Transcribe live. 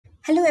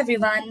Hello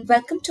everyone,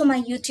 welcome to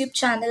my YouTube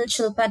channel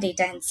Shilpa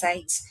Data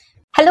Insights.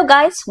 Hello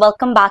guys,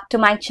 welcome back to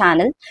my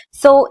channel.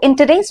 So in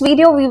today's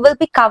video, we will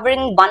be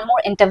covering one more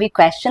interview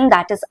question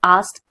that is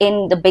asked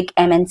in the big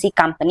MNC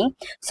company.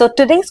 So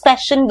today's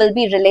question will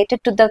be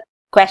related to the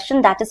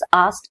question that is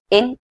asked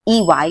in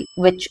EY,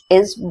 which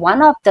is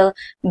one of the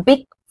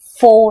big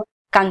four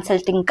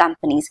consulting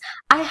companies.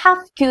 I have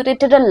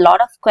curated a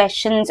lot of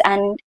questions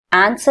and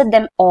answered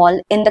them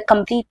all in the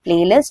complete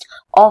playlist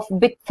of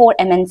big four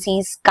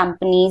MNCs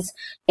companies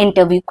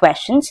interview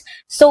questions.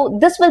 So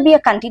this will be a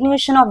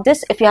continuation of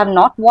this. If you have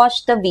not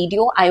watched the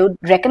video, I would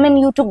recommend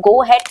you to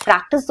go ahead,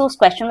 practice those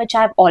questions which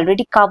I have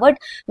already covered,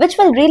 which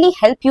will really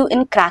help you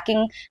in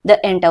cracking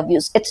the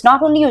interviews. It's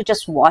not only you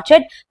just watch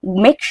it,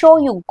 make sure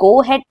you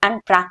go ahead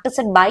and practice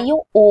it by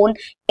your own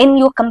in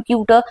your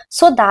computer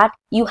so that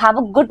you have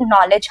a good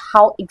knowledge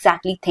how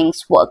exactly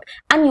things work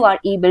and you are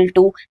able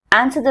to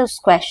answer those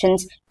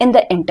questions in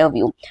the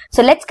interview.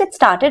 So let's get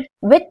started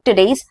with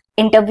today's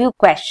interview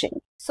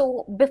question.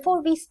 So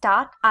before we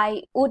start,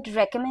 I would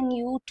recommend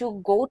you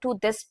to go to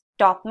this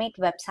TopMate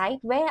website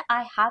where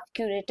I have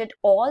curated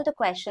all the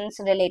questions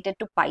related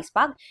to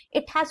PySpark.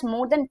 It has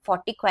more than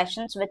 40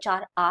 questions which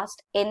are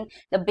asked in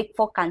the big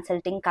four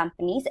consulting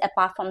companies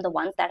apart from the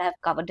ones that I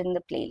have covered in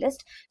the playlist.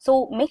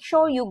 So make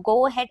sure you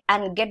go ahead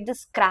and get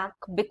this crack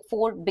big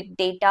four big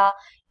data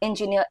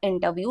engineer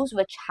interviews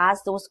which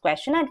has those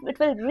questions, and it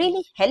will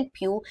really help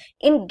you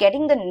in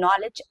getting the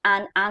knowledge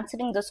and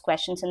answering those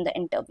questions in the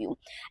interview.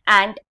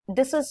 And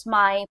this is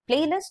my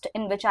playlist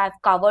in which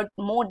I've covered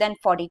more than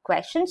 40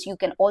 questions. You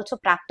can also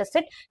practice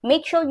it.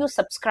 Make sure you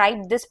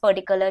subscribe this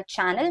particular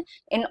channel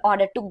in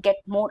order to get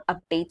more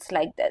updates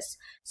like this.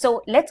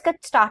 So let's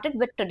get started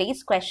with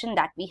today's question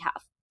that we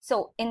have.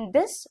 So in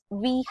this,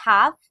 we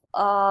have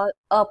a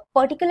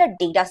particular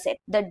data set.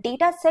 The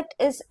data set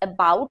is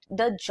about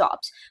the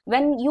jobs.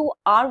 When you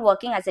are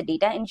working as a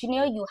data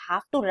engineer, you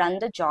have to run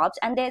the jobs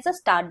and there's a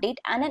start date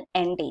and an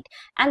end date.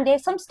 And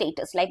there's some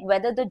status like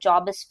whether the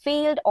job is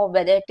failed or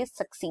whether it is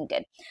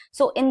succeeded.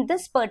 So in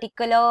this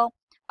particular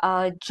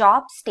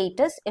job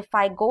status, if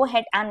I go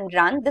ahead and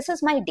run, this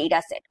is my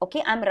data set.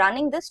 Okay, I'm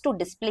running this to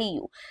display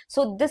you.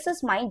 So this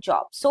is my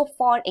job. So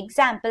for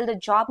example, the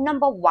job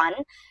number 1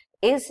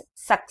 is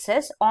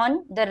success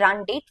on the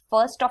run date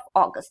 1st of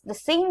August. The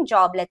same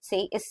job, let's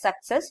say, is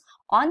success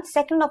on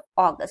 2nd of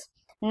August.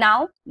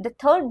 Now, the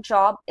third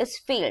job is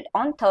failed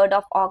on 3rd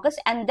of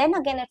August, and then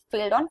again it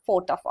failed on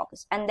 4th of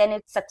August, and then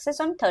it's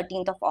success on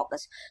 13th of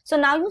August. So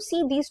now you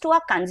see these two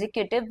are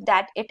consecutive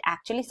that it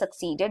actually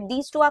succeeded.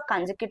 These two are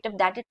consecutive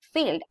that it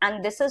failed,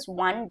 and this is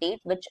one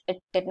date which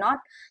it did not.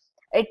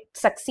 It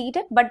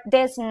succeeded, but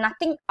there's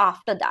nothing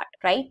after that,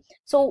 right?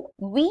 So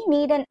we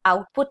need an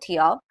output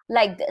here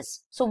like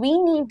this. So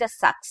we need the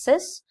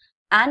success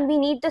and we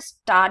need the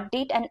start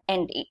date and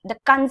end date, the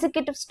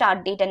consecutive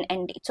start date and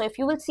end date. So if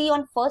you will see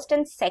on 1st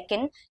and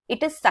 2nd,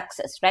 it is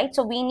success, right?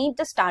 So we need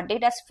the start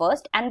date as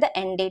 1st and the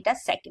end date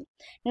as 2nd.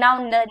 Now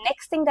the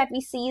next thing that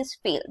we see is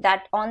fail,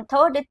 that on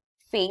 3rd it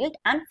failed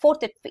and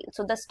 4th it failed.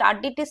 So the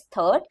start date is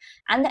 3rd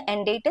and the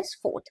end date is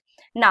 4th.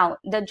 Now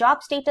the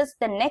job status,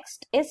 the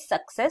next is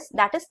success,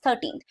 that is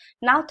 13th.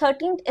 Now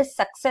 13th is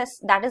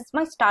success, that is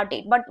my start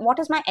date, but what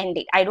is my end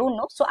date? I don't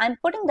know. So I'm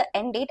putting the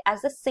end date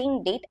as the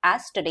same date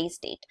as today's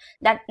date.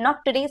 That not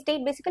today's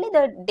date, basically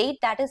the date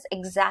that is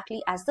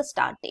exactly as the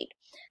start date,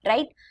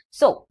 right?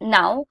 So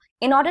now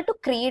in order to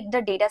create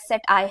the data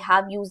set, I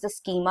have used the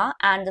schema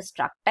and the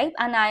struct type,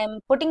 and I am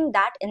putting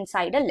that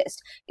inside a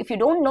list. If you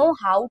don't know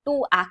how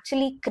to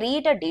actually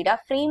create a data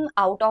frame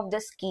out of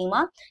the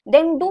schema,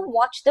 then do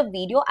watch the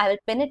video. I will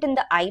pin it in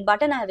the I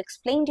button. I have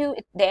explained to you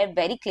it there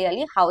very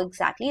clearly how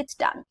exactly it's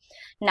done.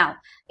 Now,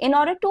 in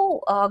order to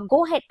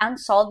go ahead and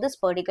solve this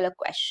particular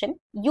question,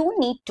 you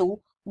need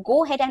to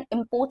go ahead and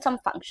import some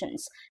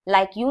functions.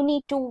 Like you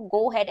need to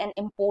go ahead and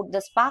import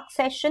the Spark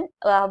session.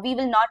 We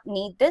will not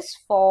need this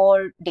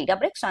for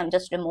Databricks, so I'm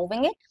just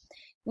removing it.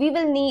 We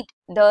will need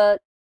the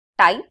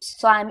types,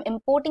 so I'm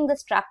importing the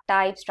struct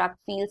type, struct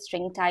field,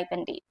 string type,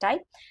 and date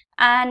type.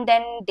 And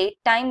then date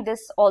time,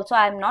 this also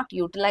I'm not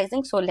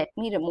utilizing, so let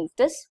me remove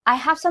this. I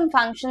have some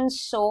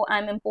functions, so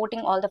I'm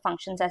importing all the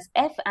functions as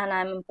F and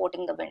I'm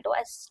importing the window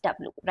as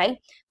W, right?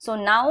 So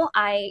now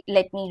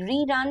let me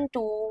rerun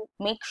to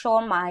make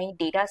sure my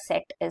data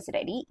set is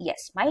ready.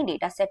 Yes, my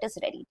data set is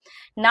ready.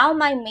 Now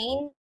my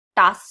main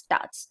task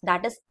starts,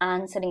 that is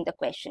answering the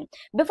question.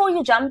 Before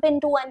you jump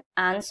into an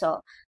answer,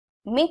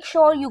 make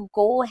sure you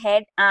go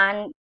ahead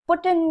and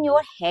put in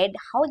your head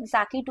how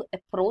exactly to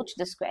approach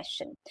this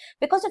question,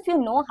 because if you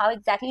know how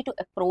exactly to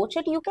approach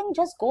it, you can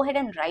just go ahead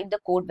and write the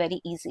code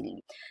very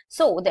easily.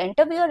 So the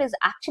interviewer is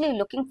actually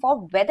looking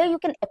for whether you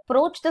can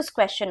approach this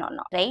question or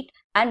not, right?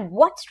 And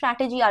what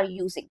strategy are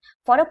you using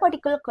for a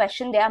particular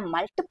question? There are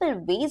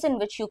multiple ways in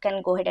which you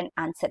can go ahead and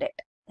answer it,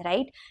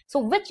 right? So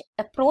which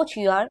approach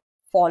you are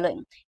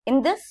following?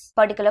 In this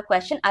particular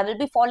question, I will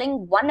be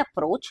following one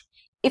approach.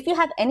 If you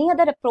have any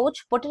other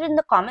approach, put it in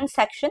the comment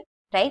section.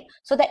 right?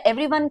 So that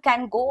everyone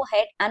can go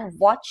ahead and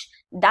watch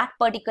that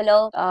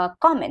particular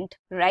comment,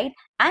 right?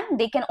 And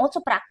they can also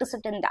practice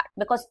it in that,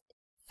 because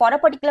for a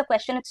particular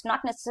question, it's not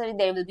necessary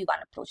there will be one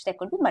approach. There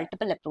could be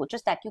multiple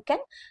approaches that you can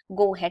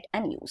go ahead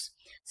and use.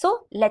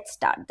 So let's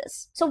start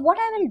this. So what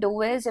I will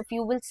do is, if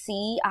you will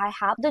see, I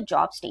have the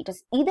job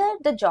status. Either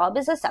the job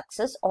is a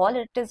success or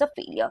it is a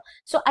failure.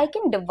 So I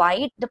can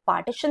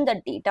partition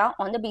the data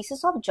on the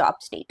basis of job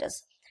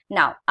status.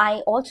 Now,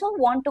 I also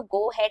want to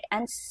go ahead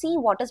and see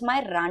what is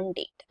my run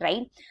date,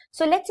 right?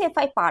 So let's say if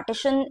I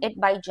partition it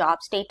by job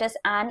status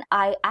and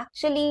I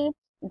actually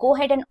go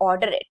ahead and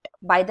order it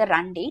by the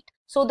run date.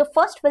 So the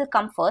first will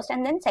come first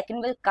and then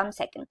second will come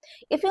second.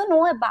 If you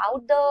know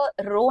about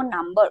the row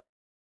number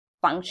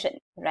function,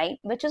 right,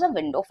 which is a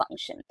window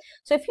function.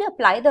 So if you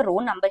apply the row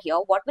number here,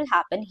 what will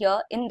happen here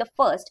in the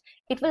first,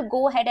 it will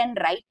go ahead and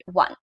write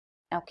 1.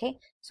 Okay,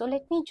 so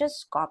let me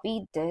just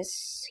copy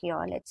this here.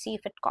 Let's see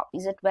if it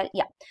copies it well.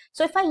 Yeah.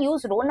 So if I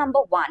use row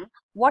number 1,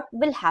 what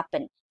will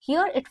happen?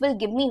 Here it will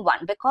give me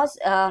 1 because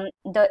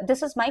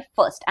this is my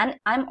first and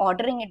I'm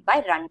ordering it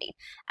by run date.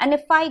 And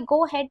if I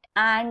go ahead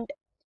and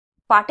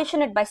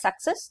partition it by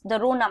success, the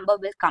row number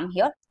will come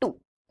here 2,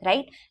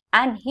 right?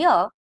 And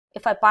here,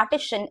 if I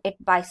partition it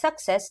by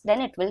success,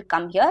 then it will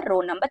come here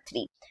row number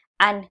 3.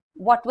 And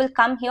what will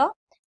come here?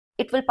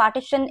 It will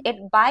partition it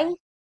by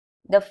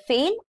the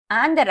fail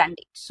and the run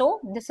date. So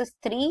this is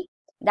 3,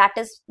 that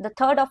is the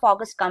 3rd of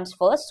August comes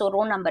first. So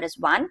row number is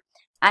 1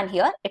 and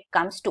here it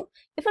comes 2.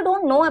 If you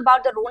don't know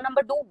about the row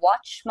number, do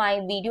watch my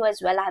video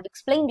as well. I have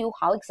explained you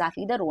how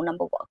exactly the row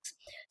number works.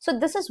 So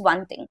this is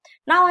one thing.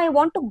 Now I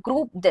want to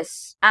group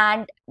this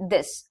and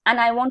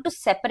I want to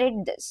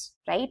separate this,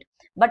 right?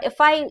 But if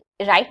I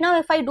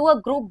do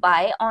a group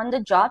by on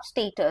the job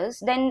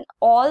status, then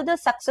all the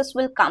success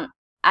will come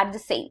at the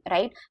same,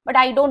 right? But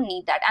I don't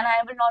need that and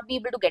I will not be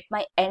able to get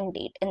my end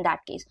date in that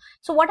case.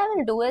 So what I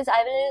will do is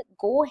I will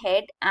go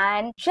ahead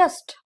and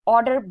just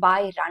order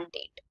by run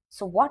date.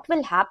 So what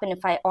will happen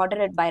if I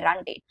order it by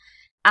run date?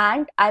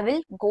 And I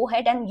will go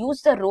ahead and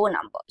use the row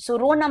number. So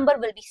row number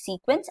will be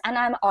sequence and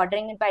I'm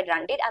ordering it by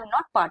run date. I'm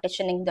not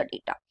partitioning the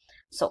data.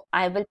 So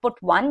I will put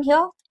 1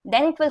 here,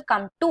 then it will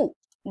come 2.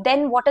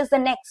 Then what is the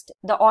next?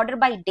 The order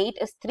by date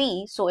is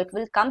 3. So it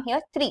will come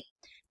here 3.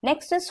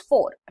 Next is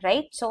 4,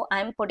 right? So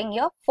I'm putting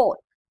here 4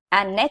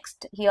 and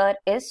next here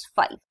is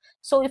 5.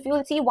 So if you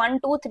will see 1,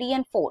 2, 3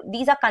 and 4,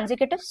 these are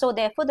consecutive. So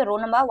therefore the row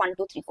number 1,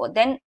 2, 3, 4.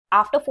 Then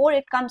after 4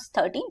 it comes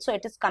 13. So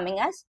it is coming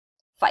as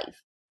 5.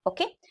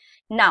 Okay.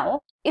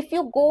 Now if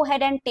you go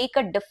ahead and take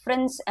a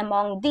difference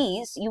among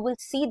these, you will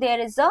see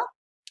there is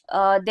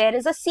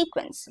a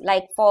sequence.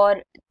 Like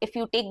for if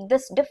you take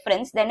this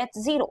difference, then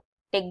it's 0.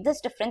 Take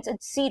this difference,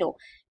 it's 0.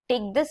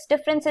 Take this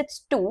difference,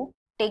 it's 2.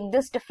 Take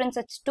this difference,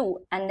 it's 2,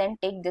 and then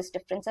take this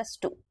difference as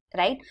 2,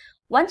 right?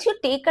 Once you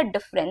take a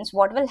difference,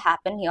 what will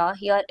happen here?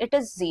 Here it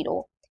is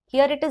 0,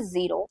 here it is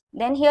 0,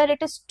 then here it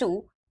is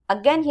 2,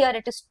 again here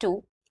it is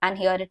 2, and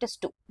here it is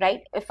 2, right?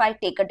 If I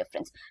take a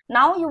difference.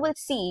 Now you will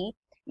see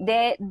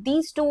there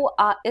these two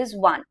is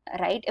 1,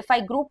 right? If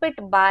I group it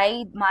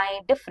by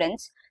my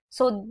difference,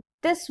 so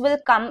this will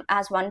come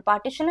as one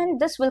partition and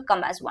this will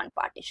come as one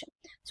partition.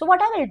 So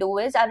what I will do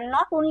is I will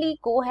not only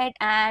go ahead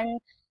and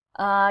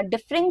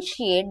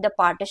differentiate the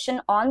partition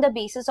on the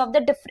basis of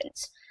the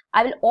difference.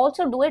 I will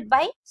also do it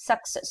by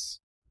success.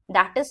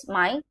 That is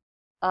my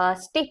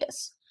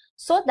status,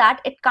 so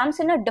that it comes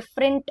in a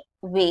different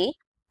way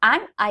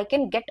and I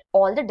can get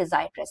all the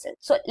desired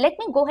results. So let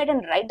me go ahead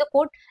and write the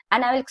code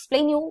and I will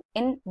explain you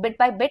in bit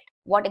by bit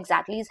what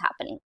exactly is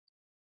happening.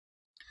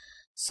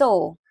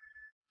 So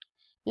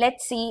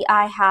let's see,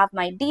 I have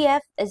my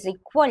df is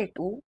equal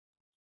to,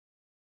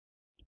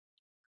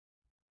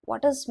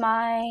 what is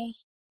my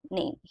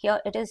name? Here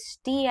it is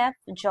df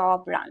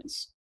job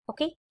runs.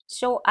 Okay,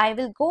 so I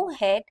will go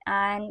ahead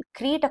and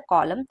create a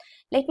column.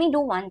 Let me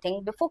do one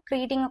thing. Before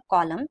creating a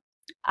column,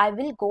 I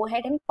will go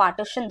ahead and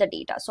partition the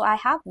data. So I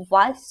have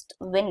first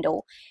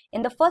window.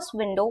 In the first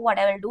window, what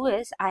I will do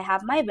is I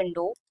have my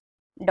window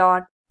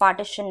dot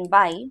partition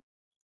by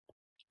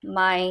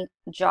my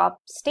job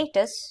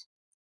status,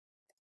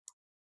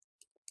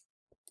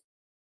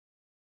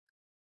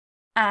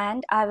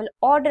 and I will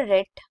order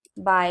it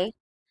by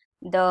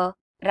the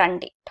run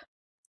date.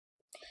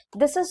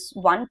 This is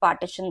one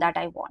partition that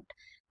I want.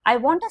 I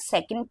want a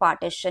second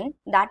partition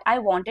that I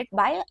want it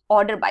by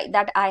order by,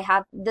 that I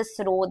have this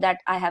row that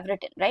I have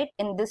written, right?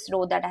 In this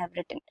row that I have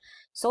written.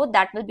 So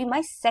that will be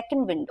my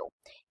second window.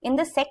 In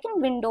the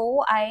second window,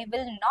 I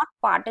will not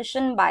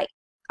partition by,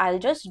 I'll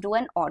just do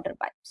an order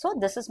by. So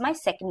this is my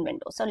second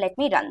window. So let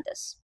me run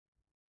this.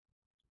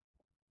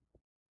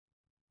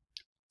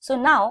 So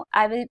now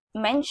I will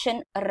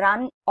mention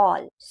run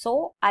all.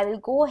 So I will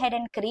go ahead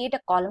and create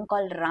a column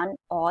called run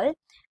all,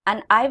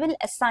 and I will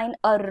assign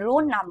a row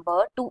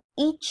number to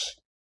each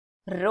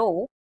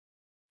row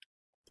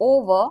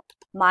over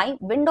my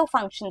window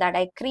function that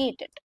I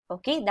created.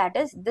 Okay, that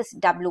is this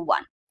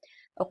W1.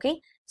 Okay,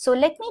 so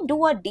let me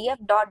do a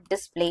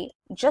df.display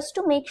just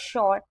to make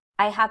sure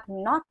I have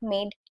not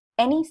made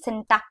any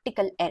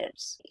syntactical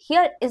errors.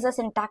 Here is a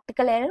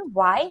syntactical error.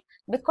 Why?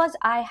 Because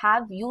I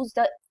have used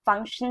the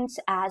functions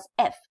as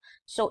f.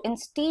 So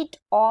instead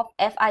of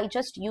f, I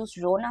just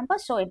used row number.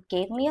 So it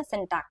gave me a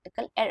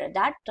syntactical error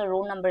that the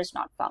row number is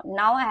not found.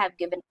 Now I have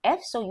given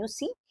f. So you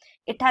see,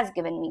 it has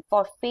given me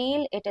for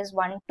fail, it is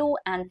 1, 2,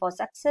 and for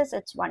success,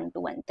 it's 1,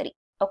 2, and 3.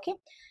 Okay.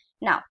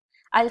 Now,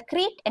 I'll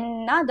create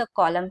another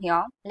column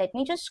here. Let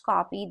me just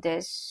copy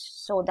this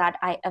so that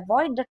I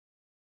avoid the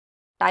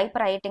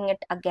typewriting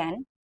it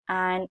again,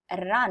 and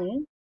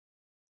run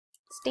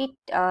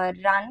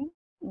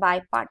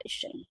by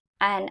partition,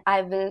 and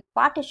I will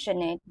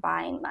partition it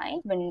by my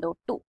window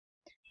 2.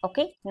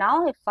 Okay,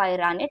 now if I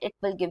run it, it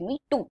will give me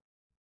 2,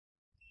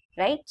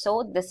 right?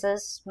 So this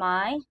is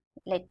my,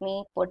 let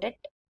me put it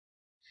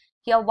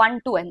here,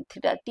 1, 2, and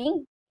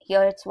 13.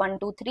 Here it's 1,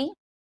 2, 3.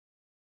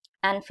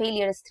 And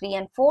failure is 3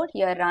 and 4.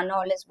 Here run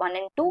all is 1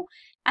 and 2,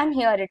 and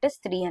here it is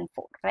 3 and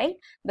 4, right?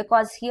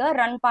 Because here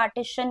run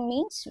partition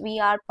means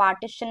we are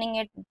partitioning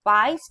it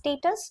by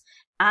status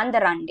and the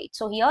run date.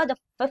 So here the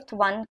fifth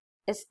one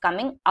is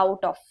coming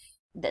out of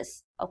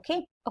this.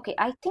 Okay,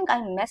 I think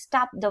I messed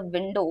up the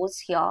windows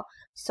here,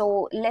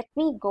 so let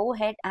me go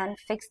ahead and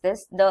fix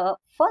this. The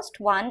first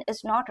one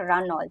is not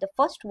run all. The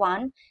first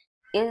one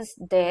is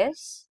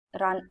this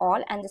run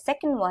all, and the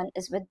second one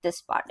is with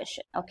this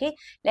partition. Okay,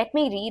 let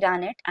me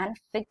rerun it and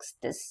fix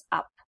this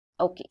up.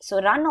 Okay, so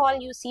run all,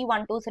 you see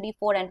 1, 2, 3,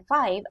 4, and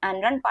 5,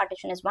 and run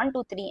partition is 1,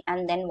 2, 3,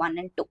 and then 1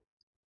 and 2.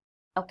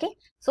 Okay,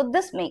 so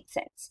this makes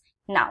sense.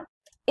 Now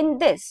in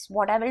this,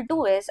 what I will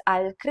do is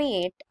I'll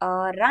create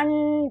a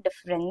run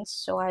difference.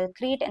 So I'll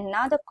create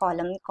another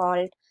column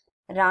called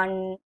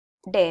run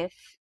diff.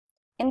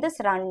 In this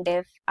run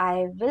diff,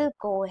 I will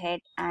go ahead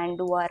and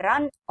do a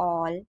run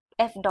all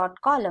f dot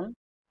column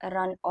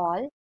run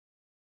all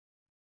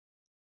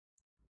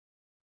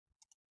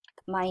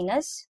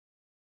minus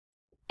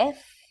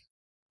f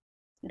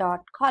dot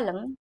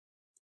column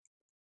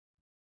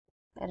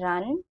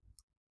run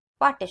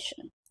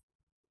partition,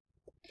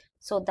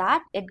 so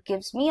that it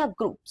gives me a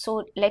group.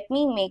 So let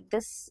me make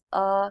this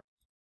a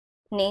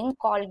name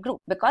called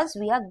group because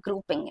we are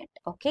grouping it.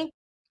 Okay,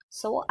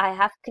 so I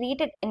have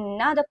created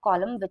another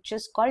column which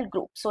is called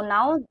group. So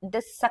now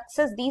this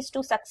success, these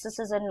two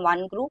successes in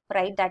one group,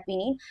 right, that we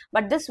need,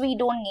 but this we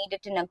don't need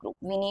it in a group,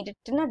 we need it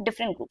in a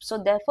different group. So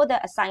therefore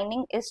the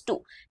assigning is 2.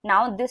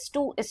 Now this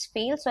 2 is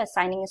failed, so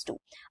assigning is 2.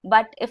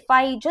 But if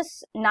I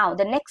just, now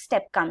the next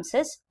step comes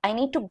is I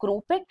need to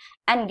group it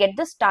and get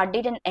the start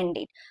date and end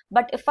date.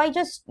 But if I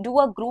just do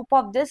a group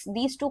of this,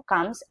 these two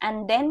comes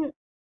and then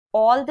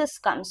all this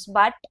comes,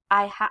 but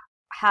I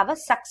have a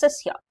success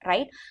here,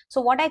 right?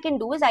 So what I can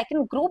do is I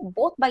can group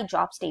both by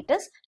job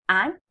status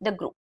and the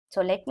group.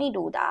 So let me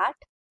do that.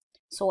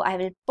 So I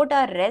will put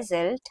a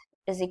result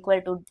is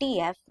equal to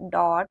df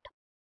dot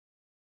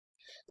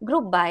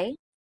group by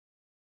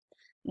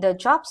the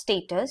job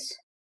status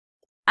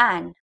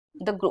and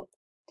the group.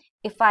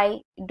 If I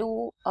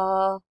do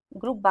a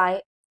group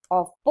by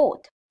of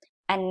both,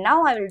 and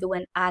now I will do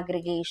an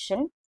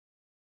aggregation.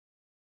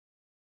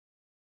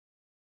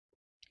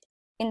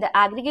 In the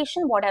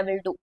aggregation, what I will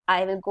do,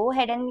 I will go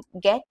ahead and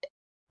get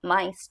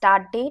my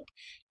start date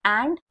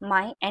and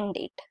my end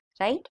date,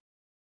 right?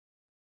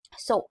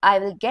 So I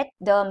will get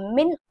the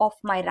min of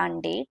my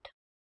run date.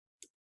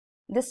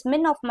 This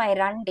min of my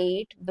run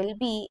date will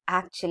be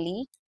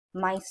actually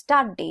my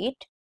start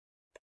date,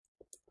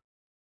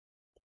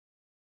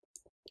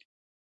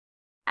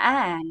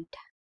 and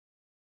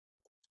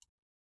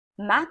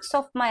max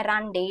of my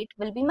run date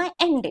will be my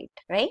end date,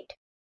 right?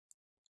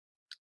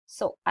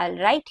 So I'll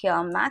write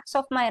here max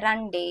of my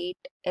run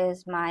date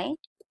is my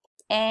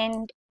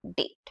end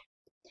date.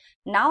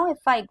 Now if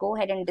I go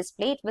ahead and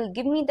display, it will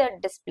give me the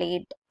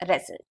displayed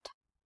result.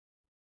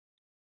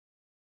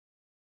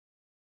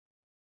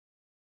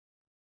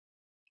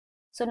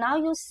 So now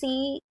you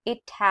see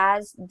it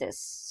has this.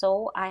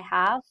 So I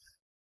have,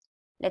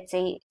 let's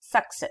say,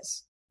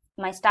 success.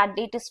 My start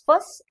date is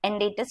first,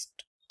 end date is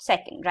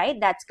second, right?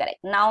 That's correct.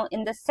 Now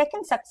in the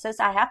second success,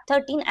 I have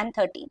 13 and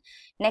 13.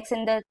 Next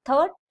in the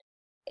third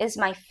is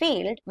my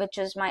failed, which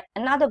is my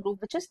another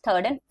group, which is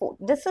third and fourth.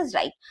 This is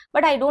right,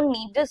 but I don't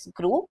need this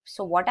group.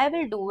 So what I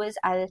will do is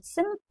I'll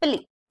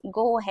simply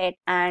go ahead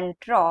and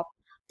drop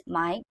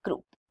my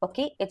group.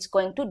 Okay, it's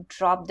going to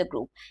drop the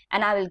group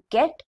and I will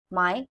get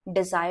my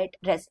desired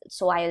result.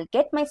 So I'll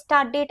get my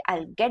start date,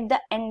 I'll get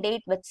the end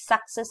date with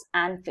success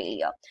and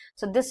failure.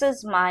 So this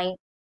is my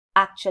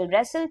actual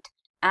result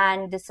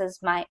and this is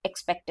my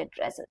expected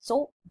result.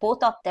 So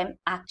both of them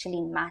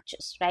actually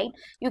matches, right?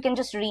 You can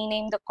just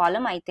rename the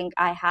column. I think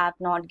I have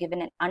not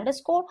given an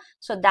underscore,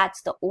 so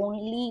that's the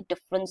only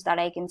difference that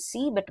I can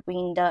see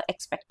between the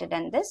expected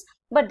and this,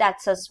 but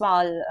that's a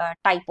small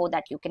typo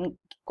that you can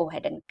go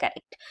ahead and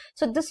correct.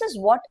 So this is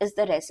what is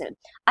the result.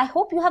 I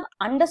hope you have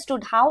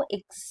understood how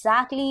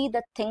exactly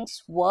the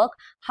things work,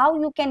 how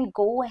you can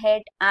go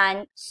ahead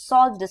and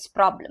solve this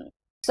problem.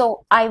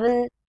 So I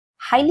will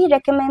highly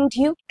recommend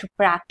you to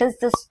practice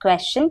this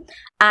question.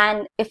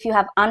 And if you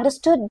have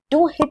understood,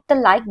 do hit the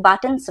like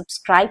button,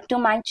 subscribe to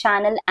my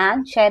channel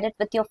and share it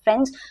with your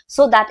friends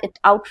so that it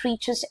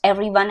outreaches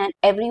everyone and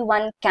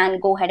everyone can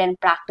go ahead and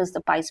practice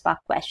the PySpark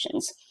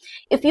questions.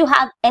 If you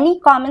have any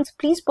comments,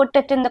 please put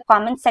it in the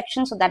comment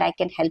section so that I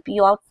can help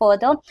you out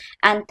further.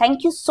 And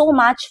thank you so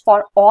much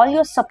for all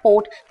your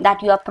support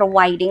that you are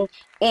providing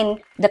in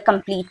the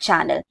complete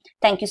channel.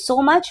 Thank you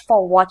so much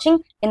for watching.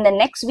 In the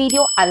next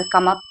video, I'll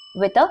come up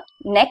with a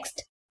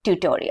next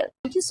tutorial.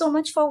 Thank you so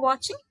much for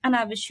watching, and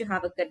I wish you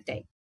have a good day.